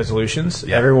New Year's resolutions.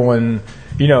 Yeah. Everyone,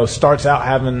 starts out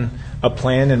having a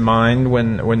plan in mind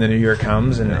when the new year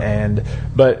comes,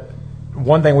 but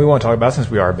one thing we want to talk about,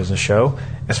 since we are a business show,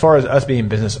 as far as us being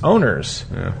business owners,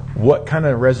 what kind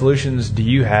of resolutions do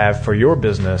you have for your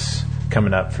business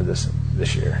coming up for this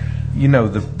year?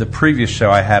 The previous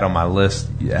show I had on my list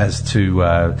as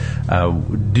to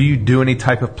do you do any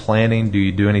type of planning? Do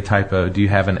you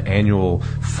have an annual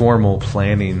formal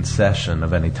planning session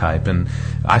of any type? And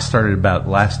I started about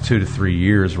the last 2 to 3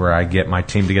 years where I get my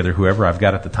team together, whoever I've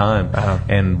got at the time,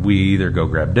 and we either go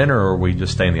grab dinner or we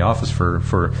just stay in the office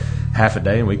for half a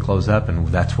day and we close up, and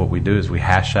that's what we do is we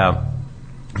hash out.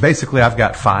 Basically, I've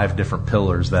got 5 different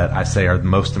pillars that I say are the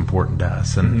most important to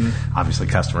us, and obviously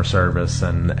customer service,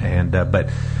 but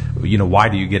why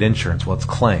do you get insurance? Well, it's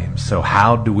claims. So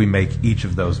how do we make each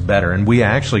of those better? And we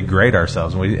actually grade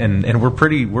ourselves, and we're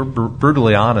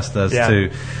brutally honest as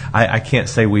to. I can't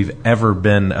say we've ever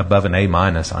been above an A-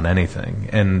 on anything,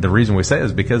 and the reason we say it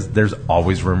is because there's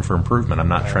always room for improvement. I'm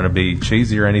not trying to be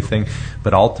cheesy or anything,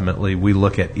 but ultimately we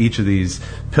look at each of these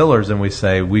pillars and we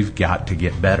say we've got to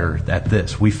get better at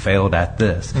this. We failed at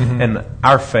this. And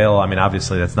our fail,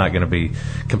 obviously that's not going to be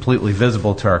completely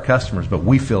visible to our customers, but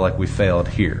we feel like we failed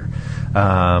here.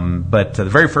 But the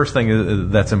very first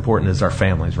thing that's important is our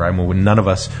families, right? When none of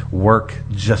us work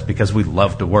just because we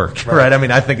love to work, right?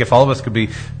 I think if all of us could be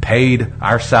paid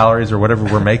our salaries or whatever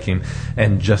we're making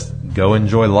and just go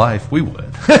enjoy life, we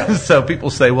would. So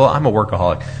people say, well, I'm a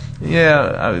workaholic.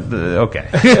 Yeah, okay.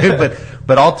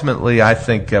 But ultimately, I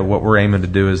think what we're aiming to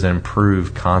do is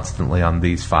improve constantly on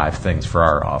these 5 things for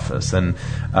our office, and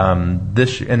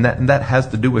that has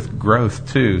to do with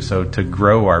growth too. So to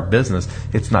grow our business,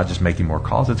 it's not just making more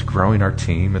calls; it's growing our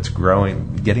team, it's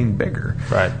getting bigger.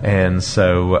 Right. And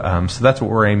so that's what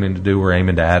we're aiming to do. We're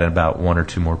aiming to add about 1 or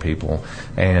 2 more people,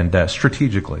 and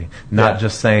strategically, not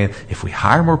just saying if we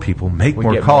hire more people, make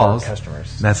more calls. More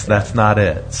customers. That's not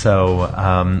it. So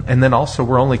and then also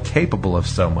we're only capable of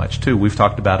so much too. We've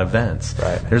talked about events.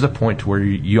 Right. There's a point to where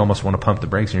you almost want to pump the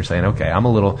brakes and you're saying, okay, I'm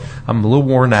a little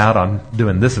worn out on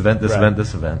doing this event, this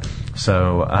event.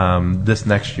 So this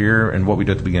next year, and what we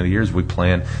do at the beginning of the year is we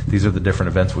plan, these are the different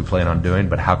events we plan on doing,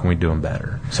 but how can we do them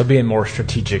better? So being more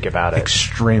strategic about it.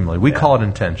 Extremely. We call it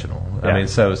intentional. Yeah.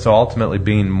 So ultimately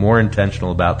being more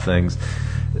intentional about things.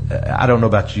 I don't know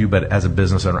about you, but as a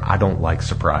business owner, I don't like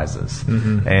surprises.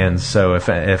 And so if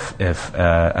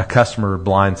a customer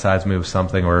blindsides me with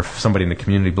something, or if somebody in the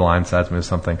community blindsides me with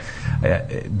something,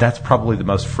 that's probably the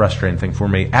most frustrating thing for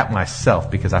me at myself,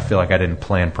 because I feel like I didn't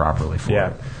plan properly for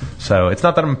it. So it's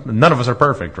not that none of us are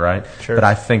perfect, right? Sure. But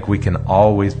I think we can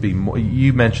always be more.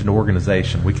 You mentioned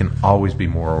organization. We can always be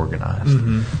more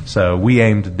organized. So we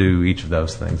aim to do each of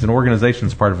those things. And organization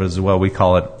is part of it as well. We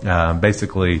call it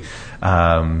basically.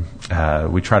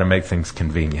 We try to make things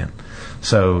convenient.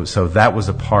 So that was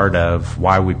a part of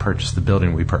why we purchased the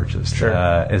building we purchased. Sure.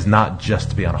 Is not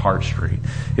just to be on Hart Street.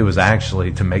 It was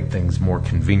actually to make things more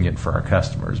convenient for our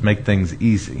customers, make things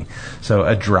easy. So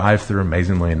a drive-through,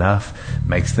 amazingly enough,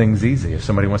 makes things easy. If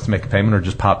somebody wants to make a payment or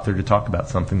just pop through to talk about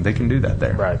something, they can do that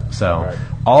there. Right. So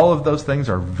all of those things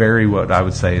are very, what I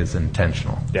would say is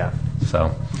intentional. Yeah.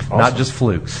 So not just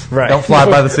flukes. Right. Don't fly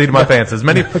by the seat of my pants. As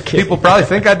many people probably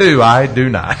think I do, I do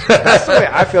not. That's the way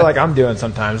I feel like I'm doing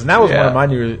sometimes. And that was one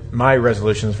of my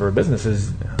resolutions for a business,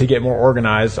 is to get more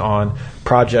organized on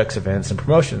projects, events, and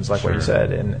promotions, like what you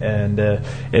said. And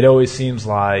it always seems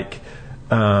like,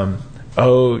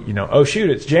 oh shoot,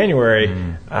 it's January.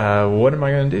 What am I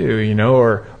going to do?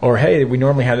 Or hey, we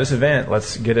normally have this event.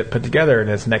 Let's get it put together, and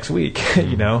it's next week.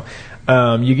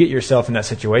 You get yourself in that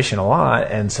situation a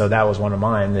lot, and so that was one of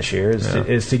mine this year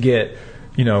is to get,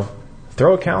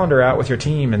 throw a calendar out with your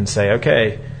team and say,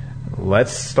 okay,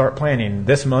 let's start planning.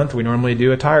 This month we normally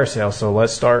do a tire sale, so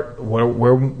let's start.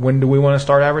 When do we want to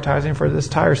start advertising for this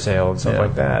tire sale and stuff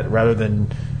like that, rather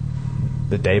than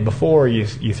the day before you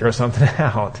throw something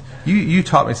out. You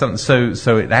taught me something.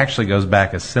 So it actually goes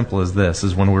back as simple as this: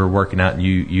 is when we were working out and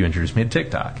you introduced me to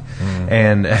TikTok,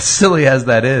 and as silly as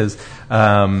that is.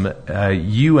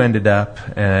 You ended up,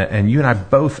 and you and I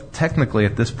both technically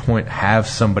at this point have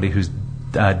somebody who's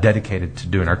dedicated to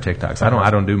doing our TikToks. I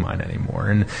don't do mine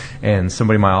anymore, and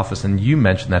somebody in my office, and you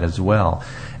mentioned that as well.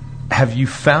 Have you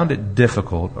found it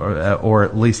difficult, or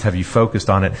at least have you focused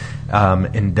on it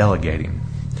in delegating?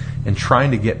 And trying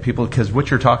to get people, because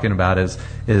what you're talking about is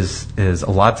a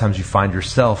lot of times you find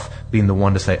yourself being the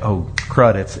one to say, "Oh,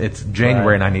 crud, it's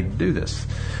January and I need to do this."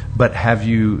 But have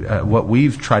you? What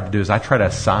we've tried to do is I try to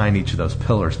assign each of those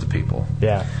pillars to people.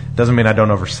 Yeah, doesn't mean I don't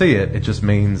oversee it. It just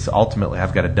means ultimately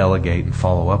I've got to delegate and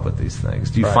follow up with these things.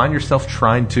 Do you find yourself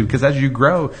trying to? Because as you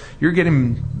grow, you're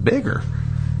getting bigger.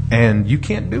 and you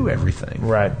can't do everything.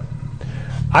 Right.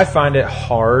 I find it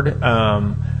hard.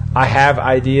 I have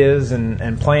ideas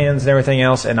and plans and everything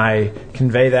else, and I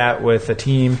convey that with the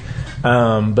team.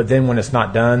 But then when it's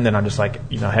not done, then I'm just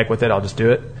like, heck with it, I'll just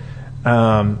do it.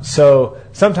 So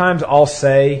sometimes I'll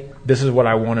say, this is what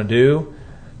I want to do,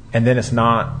 and then it's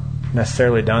not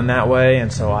necessarily done that way,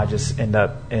 and so I just end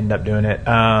up doing it.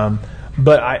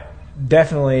 But I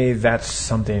definitely, that's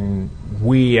something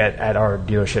we at our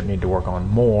dealership need to work on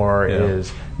more,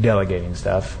 is delegating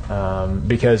stuff,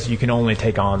 because you can only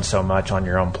take on so much on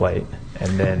your own plate,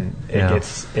 and then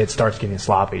it starts getting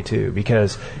sloppy too,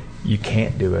 because you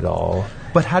can't do it all.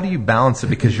 But how do you balance it?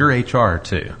 Because you're HR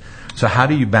too. So how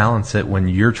do you balance it when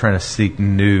you're trying to seek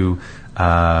new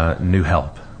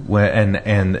help? And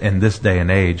in this day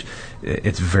and age,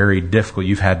 it's very difficult.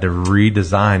 You've had to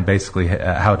redesign basically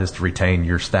how it is to retain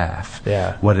your staff.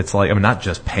 Yeah. What it's like. I mean, not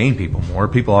just paying people more.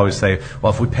 People always say,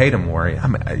 well, if we paid them more,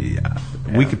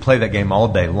 we could play that game all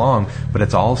day long, but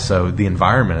it's also the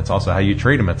environment. It's also how you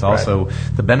treat them. It's also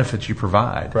the benefits you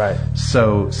provide. Right.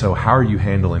 So how are you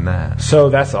handling that? So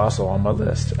that's also on my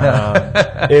list.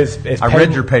 I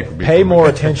read your paper before. Pay more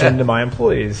attention to my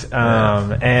employees.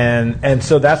 And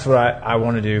so that's what I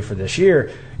want to do for this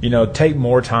year. Take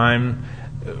more time.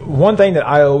 One thing that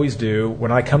I always do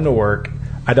when I come to work,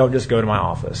 I don't just go to my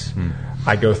office.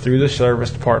 I go through the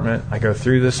service department. I go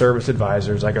through the service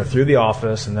advisors. I go through the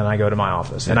office, and then I go to my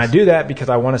office. Yes. And I do that because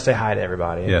I want to say hi to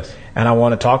everybody. Yes. And I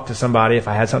want to talk to somebody if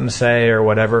I had something to say or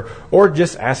whatever, or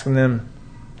just asking them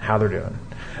how they're doing.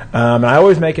 And I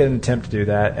always make an attempt to do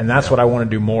that, and that's what I want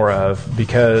to do more of,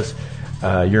 because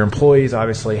your employees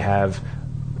obviously have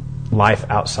life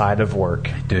outside of work,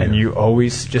 and you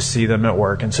always just see them at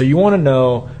work, and so you want to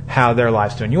know how their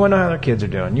life's doing. You want to know how their kids are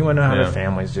doing. You want to know how their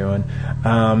family's doing.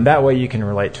 That way you can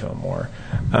relate to them more.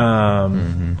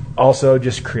 Also,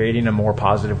 just creating a more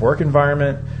positive work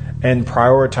environment and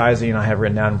prioritizing. I have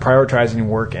written down prioritizing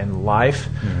work and life.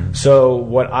 So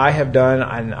what I have done,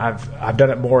 and I've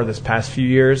done it more this past few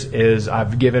years, is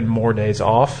I've given more days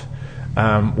off.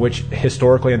 Which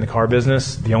historically in the car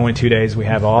business, the only 2 days we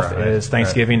have off is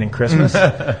Thanksgiving and Christmas.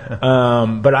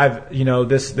 But I've,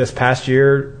 this past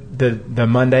year, the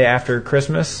Monday after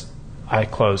Christmas, I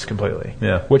closed completely.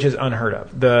 Yeah. Which is unheard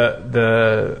of.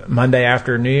 The Monday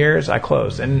after New Year's, I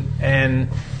closed. And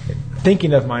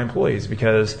thinking of my employees,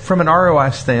 because from an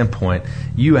ROI standpoint,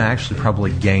 you actually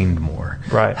probably gained more.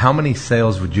 Right. How many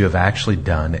sales would you have actually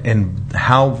done, and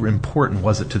how important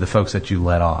was it to the folks that you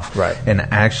let off? Right. And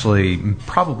actually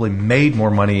probably made more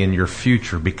money in your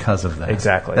future because of that.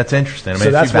 Exactly. That's interesting. I mean,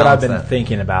 so that's what I've been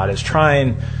thinking about, is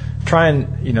trying,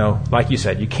 like you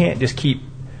said, you can't just keep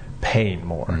paying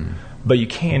more. But you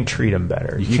can treat them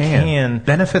better. You can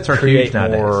benefits are huge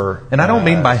nowadays, and I don't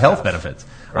mean by health benefits.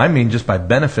 Right. I mean just by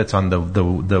benefits on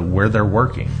the where they're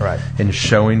working, right, and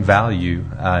showing value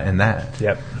in that.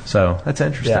 Yep. So that's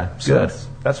interesting. Yeah. Good.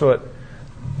 So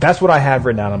that's what I have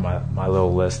written down on my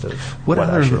little list of what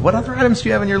other items do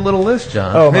you have on your little list,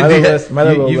 John? Oh, my little list.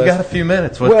 You've got a few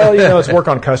minutes. Well, it's work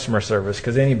on customer service,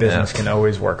 because any business can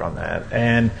always work on that,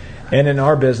 and in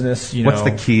our business, what's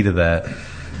the key to that?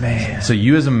 Man. So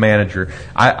you as a manager,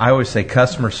 I always say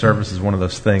customer service is one of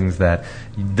those things that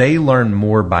they learn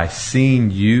more by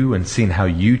seeing you and seeing how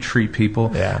you treat people,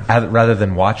 rather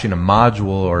than watching a module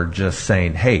or just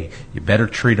saying, hey, you better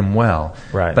treat them well.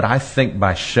 Right. But I think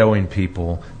by showing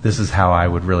people, this is how I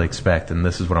would really expect, and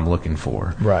this is what I'm looking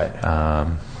for. Right.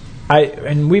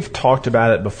 And we've talked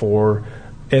about it before.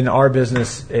 In our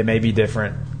business, it may be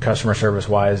different customer service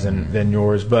wise than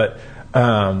yours, but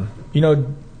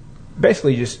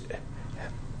basically just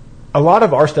a lot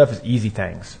of our stuff is easy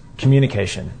things.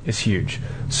 Communication is huge.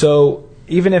 So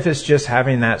even if it's just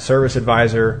having that service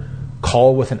advisor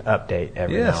call with an update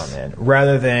every now and then,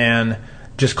 rather than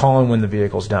just calling when the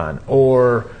vehicle's done,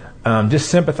 or just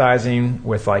sympathizing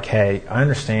with, like, hey, I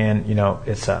understand,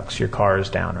 it sucks. Your car is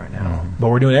down right now, but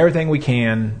we're doing everything we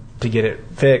can to get it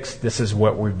fixed. This is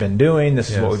what we've been doing. This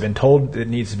is what we've been told that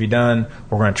needs to be done.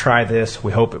 We're going to try this.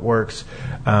 We hope it works.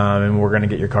 And we're going to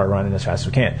get your car running as fast as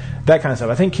we can. That kind of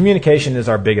stuff. I think communication is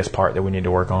our biggest part that we need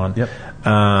to work on. Yep.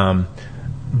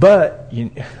 But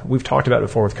we've talked about it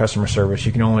before with customer service.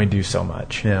 You can only do so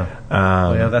much. Yeah.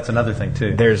 That's another thing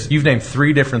too. You've named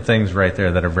 3 different things right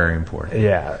there that are very important.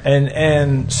 Yeah.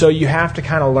 And so you have to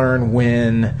kind of learn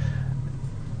when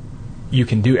you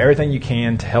can do everything you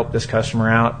can to help this customer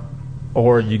out,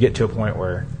 or you get to a point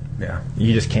where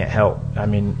you just can't help. I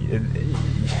mean,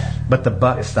 but the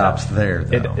buck stops there,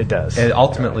 though. It does. And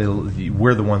ultimately,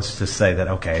 we're the ones to say that,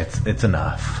 okay, it's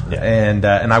enough. Yeah. And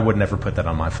I would never put that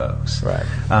on my folks. Right.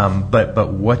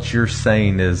 But what you're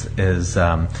saying is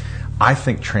I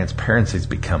think transparency's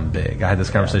become big. I had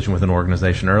this conversation with an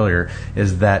organization earlier,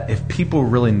 is that if people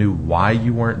really knew why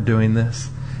you weren't doing this,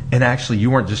 and actually you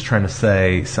weren't just trying to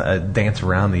say, dance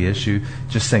around the issue,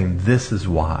 just saying, this is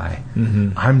why.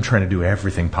 I'm trying to do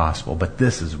everything possible, but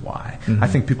this is why. I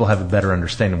think people have a better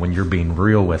understanding when you're being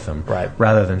real with them,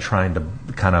 rather than trying to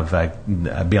kind of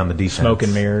be on the defense. Smoke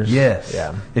and mirrors. Yes.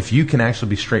 Yeah. If you can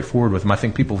actually be straightforward with them, I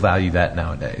think people value that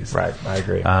nowadays. Right. I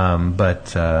agree.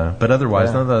 But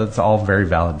otherwise, no, it's all very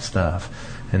valid stuff.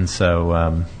 And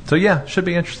so yeah, should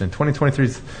be interesting. 2023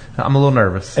 I'm a little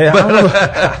nervous.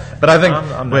 Yeah, but I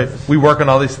think we work on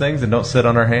all these things and don't sit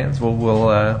on our hands.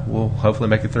 We'll hopefully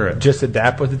make it through it. Just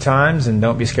adapt with the times and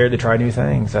don't be scared to try new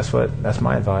things. That's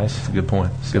my advice. That's a good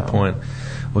point. Good point.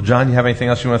 Well, John, you have anything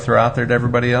else you want to throw out there to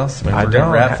everybody else? I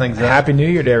don't. Wrap things up. Happy New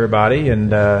Year to everybody,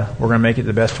 and we're going to make it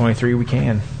the best 23 we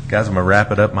can. Guys, I'm going to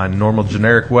wrap it up my normal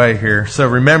generic way here. So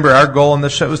remember, our goal in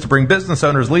this show is to bring business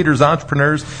owners, leaders,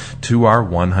 entrepreneurs to our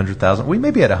 100,000. We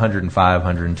may be at 105,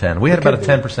 110. We had about a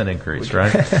 10% increase,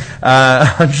 right?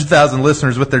 100,000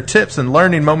 listeners with their tips and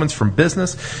learning moments from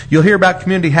business. You'll hear about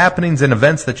community happenings and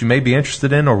events that you may be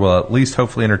interested in or will at least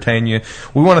hopefully entertain you.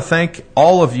 We want to thank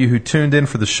all of you who tuned in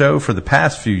for the show for the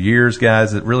past few years,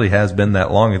 guys. It really has been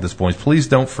that long at this point. Please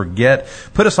don't forget,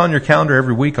 put us on your calendar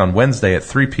every week on Wednesday at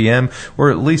 3 p.m.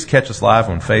 or at least catch us live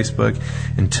on Facebook.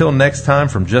 Until next time,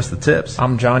 from Just the Tips,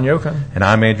 I'm John Yoakum. And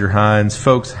I'm Andrew Hines.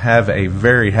 Folks, have a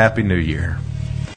very happy New Year.